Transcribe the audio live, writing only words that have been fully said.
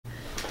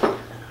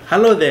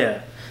Hello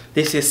there,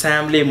 this is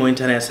Sam Limo,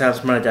 Internet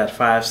Sales Manager at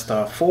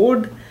 5-Star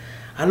Ford.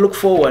 I look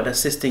forward to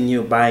assisting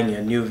you buying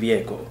your new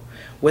vehicle.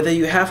 Whether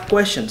you have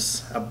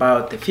questions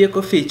about the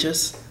vehicle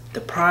features,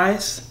 the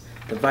price,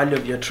 the value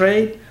of your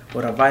trade,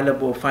 or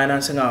available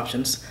financing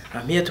options,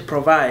 I'm here to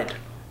provide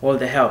all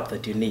the help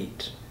that you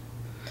need.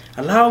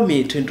 Allow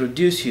me to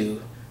introduce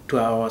you to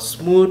our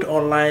smooth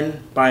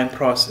online buying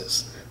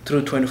process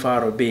through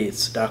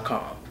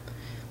 24hourbids.com.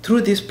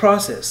 Through this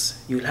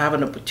process, you'll have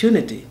an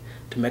opportunity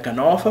to make an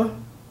offer,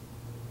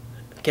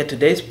 get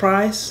today's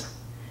price,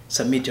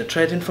 submit your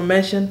trade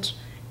information,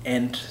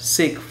 and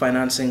seek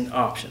financing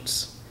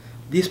options.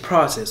 This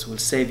process will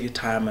save you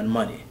time and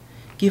money.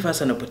 Give us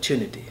an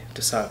opportunity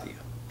to serve you.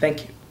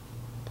 Thank you.